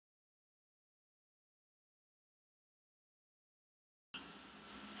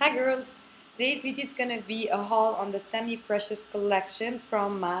Hi girls! Today's video is gonna be a haul on the semi-precious collection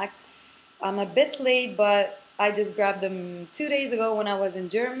from MAC. I'm a bit late, but I just grabbed them 2 days ago when I was in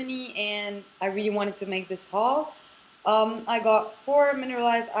Germany and I really wanted to make this haul. I got 4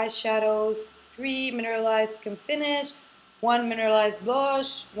 mineralized eyeshadows, 3 mineralized skin finish, 1 mineralized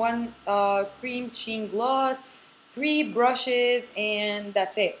blush, 1 cream sheen gloss, 3 brushes, and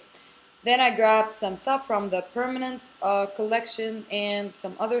that's it. Then I grabbed some stuff from the permanent collection and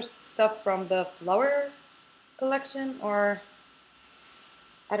some other stuff from the flower collection, or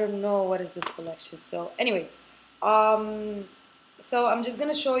I don't know what is this collection. So anyways, so I'm just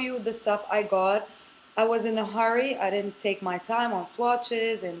gonna show you the stuff I got. I was in a hurry. I didn't take my time on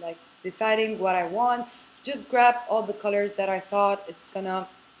swatches and like deciding what I want. Just grabbed all the colors that I thought it's gonna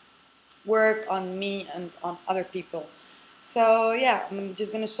work on me and on other people. So yeah, I'm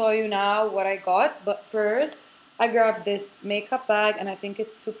just gonna show you now what I got, but first I grabbed this makeup bag and I think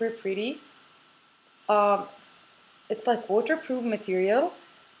it's super pretty. It's like waterproof material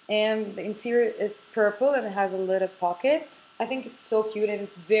and the interior is purple and it has a little pocket. I think it's so cute and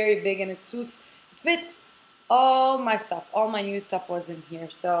it's very big and it fits all my stuff. All my new stuff was in here,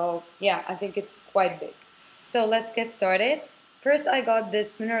 so yeah, I think it's quite big. So let's get started. First, I got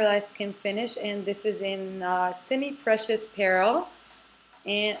this mineralized skin finish, and this is in semi-precious pearl,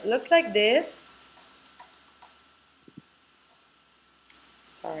 and it looks like this.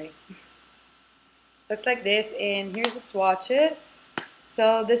 Sorry. Looks like this, and here's the swatches.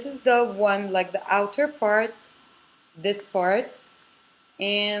 So this is the one, like the outer part, this part,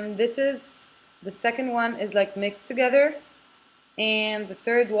 and this is the second one is like mixed together, and the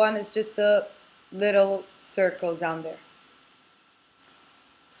third one is just a little circle down there.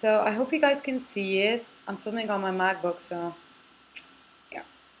 So I hope you guys can see it. I'm filming on my MacBook, so yeah.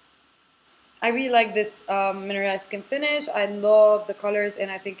 I really like this mineralized skin finish. I love the colors and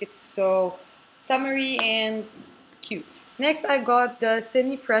I think it's so summery and cute. Next I got the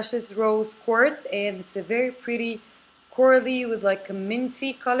semi-precious rose quartz, and it's a very pretty corally with like a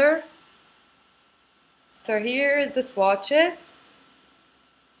minty color. So here is the swatches.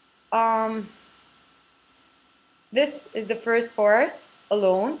 This is the first part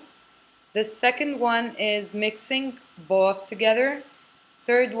alone. The second one is mixing both together.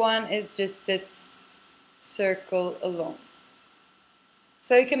 Third one is just this circle alone.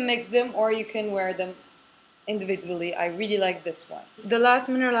 So you can mix them or you can wear them individually. I really like this one. The last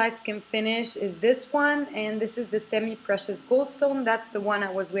mineralized skin finish is this one, and this is the semi-precious goldstone. That's the one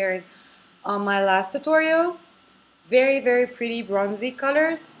I was wearing on my last tutorial. Very, very pretty bronzy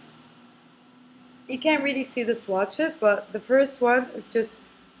colors. You can't really see the swatches, but the first one is just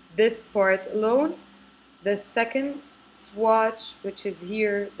this part alone. The second swatch, which is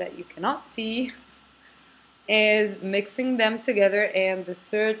here that you cannot see, is mixing them together, and the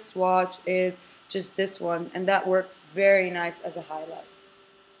third swatch is just this one, and that works very nice as a highlight.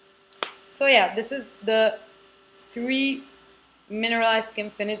 So yeah, this is the 3 mineralized skin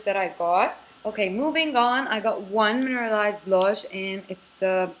finish that I got. Okay, moving on, I got 1 mineralized blush, and it's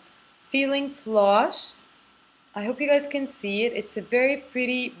the Feeling Flush. I hope you guys can see it. It's a very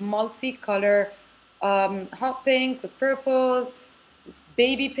pretty multicolor hot pink with purples,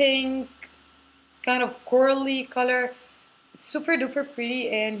 baby pink, kind of corally color. It's super duper pretty,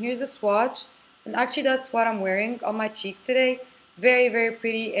 and here's a swatch. And actually that's what I'm wearing on my cheeks today. Very, very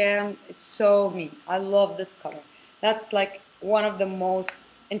pretty, and it's so me. I love this color. That's like one of the most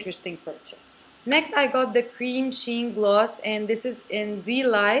interesting purchases. Next I got the cream sheen gloss, and this is in the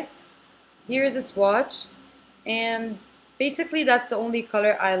light. Here's a swatch, and basically that's the only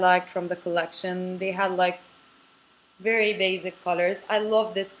color I liked from the collection. They had like very basic colors. I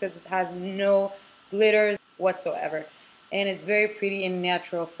love this because it has no glitters whatsoever, and it's very pretty and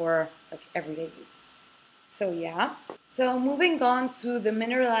natural for like everyday use. So yeah. So moving on to the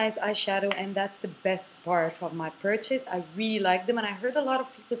mineralized eyeshadow, and that's the best part of my purchase. I really like them, and I heard a lot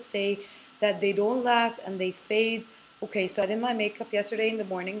of people say that they don't last and they fade. Okay, so I did my makeup yesterday in the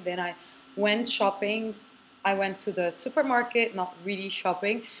morning, then I went shopping. I went to the supermarket, not really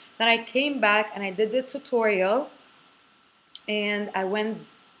shopping. Then I came back and I did the tutorial, and I went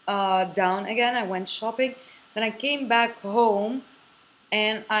down again. I went shopping. Then I came back home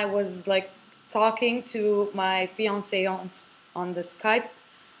and I was like talking to my fiance on the Skype,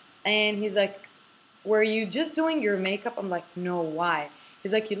 and he's like, "Were you just doing your makeup?" I'm like, "No, why?"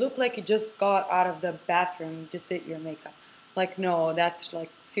 He's like, "You look like you just got out of the bathroom. You just did your makeup." Like, no, that's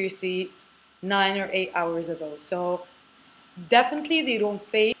like seriously 9 or 8 hours ago. So definitely they don't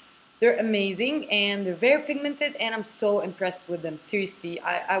fade. They're amazing and they're very pigmented, and I'm so impressed with them. Seriously,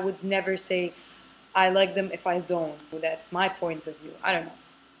 I would never say I like them if I don't. That's my point of view. I don't know.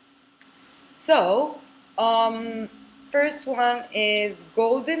 So, first one is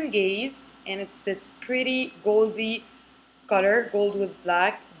Golden Gaze, and it's this pretty goldy color, gold with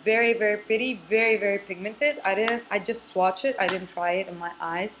black. Very, very pretty, very, very pigmented. I just swatched it. I didn't try it on my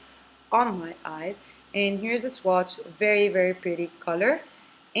eyes. And here's a swatch, very, very pretty color.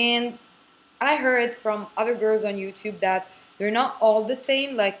 And I heard from other girls on YouTube that they're not all the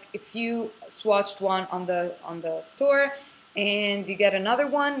same. Like if you swatched one on the store and you get another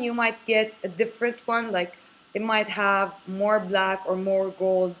one, you might get a different one. Like it might have more black or more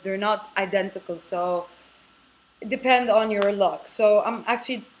gold. They're not identical, so it depends on your luck. So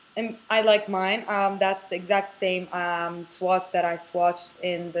I like mine. That's the exact same swatch that I swatched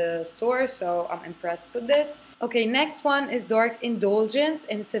in the store, so I'm impressed with this. Okay, next one is Dark Indulgence,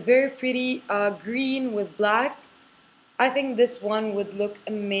 and it's a very pretty green with black. I think this one would look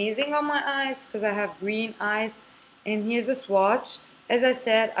amazing on my eyes because I have green eyes. And here's a swatch. As I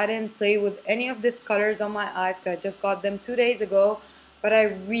said, I didn't play with any of these colors on my eyes because I just got them 2 days ago, but I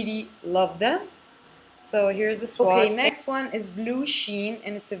really love them. So here's the swatch. Okay, next one is Blue Sheen,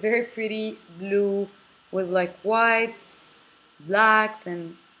 and it's a very pretty blue with like whites, blacks,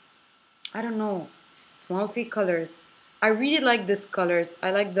 and I don't know. It's multi-colors. I really like these colors.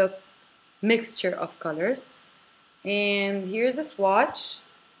 I like the mixture of colors. And here's a swatch.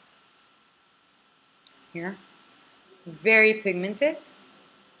 Here. Very pigmented.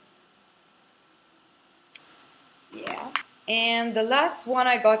 Yeah. And the last one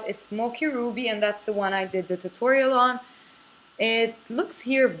I got is Smoky Ruby, and that's the one I did the tutorial on. It looks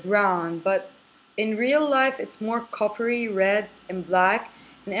here brown, but in real life it's more coppery red and black.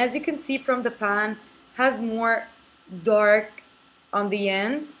 And as you can see from the pan, has more dark on the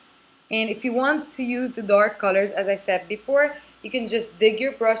end. And if you want to use the dark colors, as I said before, you can just dig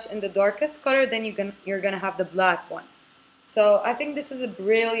your brush in the darkest color, then you're gonna have the black one. So I think this is a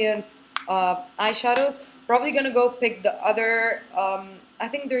brilliant eyeshadows. Probably gonna go pick the other, I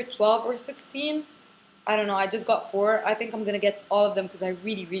think they're 12 or 16. I don't know, I just got 4. I think I'm gonna get all of them because I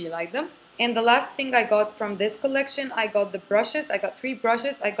really, really like them. And the last thing I got from this collection, I got the brushes. I got 3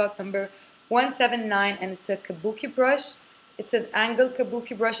 brushes. I got number 179, and it's a kabuki brush. It's an angled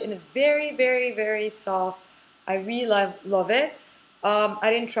kabuki brush and a very, very, very soft. I really love it. I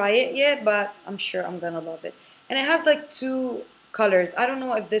didn't try it yet, but I'm sure I'm gonna love it. And it has like 2 colors. I don't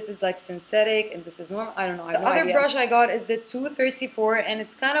know if this is like synthetic and this is normal. I don't know. I have no idea. The other brush I got is the 234, and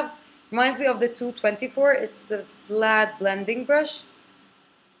it's kind of reminds me of the 224. It's a flat blending brush.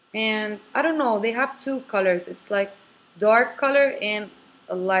 And I don't know, they have 2 colors. It's like dark color and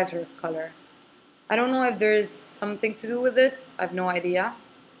a lighter color. I don't know if there's something to do with this. I have no idea.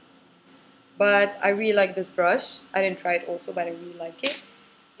 But I really like this brush. I didn't try it also, but I really like it.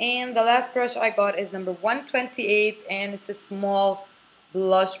 And the last brush I got is number 128, and it's a small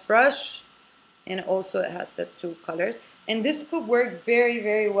blush brush. And also it has the 2 colors. And this could work very,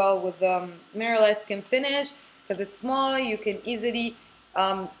 very well with the mineralized skin finish because it's small. You can easily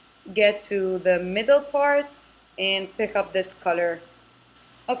get to the middle part and pick up this color.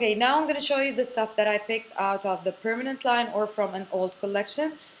 Okay, now I'm going to show you the stuff that I picked out of the permanent line or from an old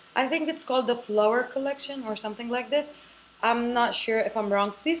collection. I think it's called the Flower Collection or something like this. I'm not sure if I'm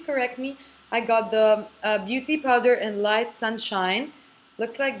wrong. Please correct me. I got the Beauty Powder and Light Sunshine.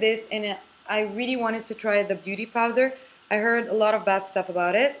 Looks like this, and I really wanted to try the Beauty Powder. I heard a lot of bad stuff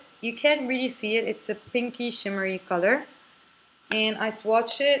about it. You can't really see it. It's a pinky shimmery color. And I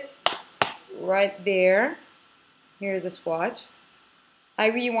swatched it right there. Here's a swatch. I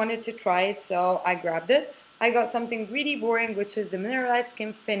really wanted to try it, so I grabbed it. I got something really boring, which is the Mineralized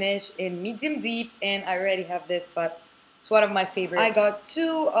Skin Finish in Medium Deep, and I already have this, but it's one of my favorites. I got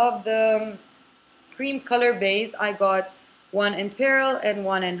 2 of the cream color base. I got one in Pearl and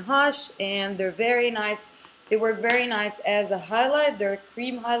one in Hush, and they're very nice. They work very nice as a highlight. They're a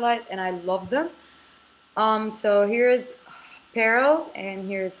cream highlight, and I love them. So here's Pearl, and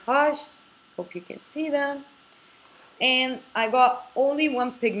here's Hush. Hope you can see them. And I got only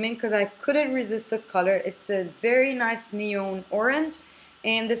one pigment because I couldn't resist the color. It's a very nice neon orange,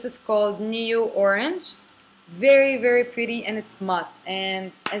 and this is called Neo Orange. Very, very pretty, and it's matte.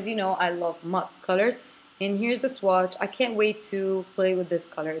 And as you know, I love matte colors. And here's the swatch. I can't wait to play with this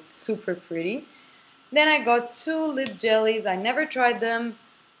color. It's super pretty. Then I got 2 lip jellies. I never tried them.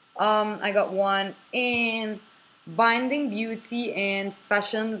 I got one in Binding Beauty and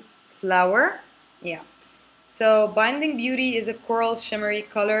Fashion Flower. Yeah. So Binding Beauty is a coral shimmery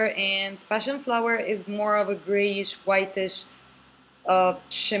color, and Fashion Flower is more of a grayish, whitish,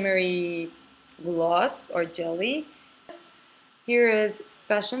 shimmery gloss or jelly. Here is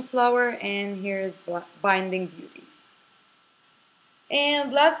Fashion Flower, and here is Binding Beauty.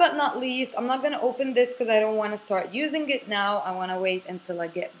 And last but not least, I'm not gonna open this because I don't want to start using it now. I want to wait until I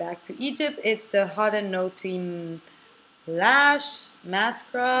get back to Egypt. It's the Hot and No Team Lash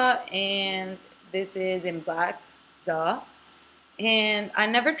Mascara, and this is in black, duh. And I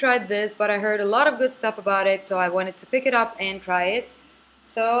never tried this, but I heard a lot of good stuff about it, so I wanted to pick it up and try it.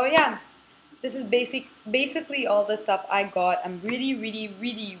 So yeah, this is basically all the stuff I got. I'm really, really,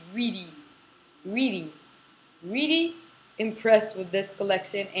 really, really, really, really impressed with this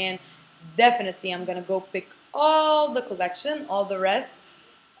collection, and definitely I'm gonna go pick all the collection, all the rest.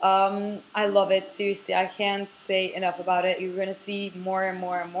 I love it, seriously. I can't say enough about it. You're gonna see more and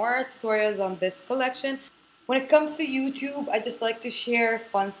more and more tutorials on this collection. When it comes to YouTube, I just like to share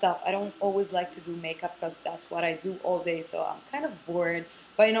fun stuff. I don't always like to do makeup because that's what I do all day, so I'm kind of bored.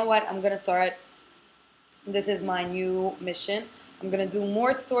 But you know what? I'm gonna start. This is my new mission. I'm gonna do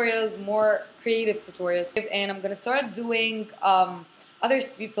more tutorials, more creative tutorials, and I'm gonna start doing other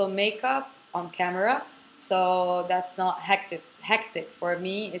people makeup on camera. So that's not hectic for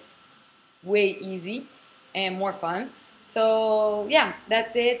me. It's way easy and more fun. So yeah,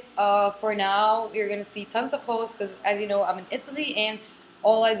 that's it for now. You're gonna see tons of hauls because, as you know, I'm in Italy and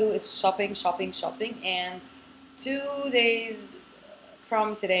all I do is shopping, shopping, shopping. And 2 days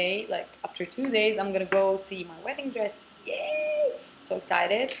from today, like after 2 days, I'm gonna go see my wedding dress. Yay! So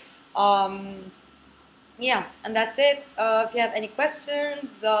excited. Um, yeah, and that's it. If you have any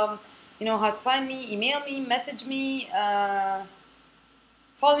questions, you know how to find me. Email me, message me,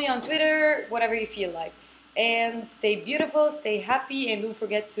 follow me on Twitter, whatever you feel like. And stay beautiful, stay happy, and don't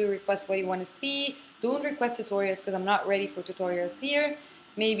forget to request what you want to see. Don't request tutorials because I'm not ready for tutorials here.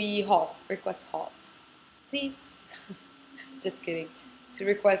 Maybe hauls. Request hauls. Please. Just kidding. So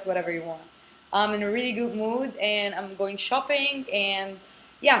request whatever you want. I'm in a really good mood and I'm going shopping, and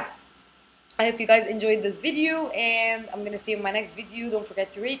yeah, I hope you guys enjoyed this video, and I'm gonna see you in my next video. Don't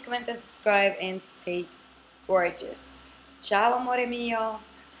forget to rate, comment, and subscribe, and stay gorgeous. Ciao amore mio.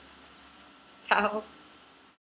 Ciao.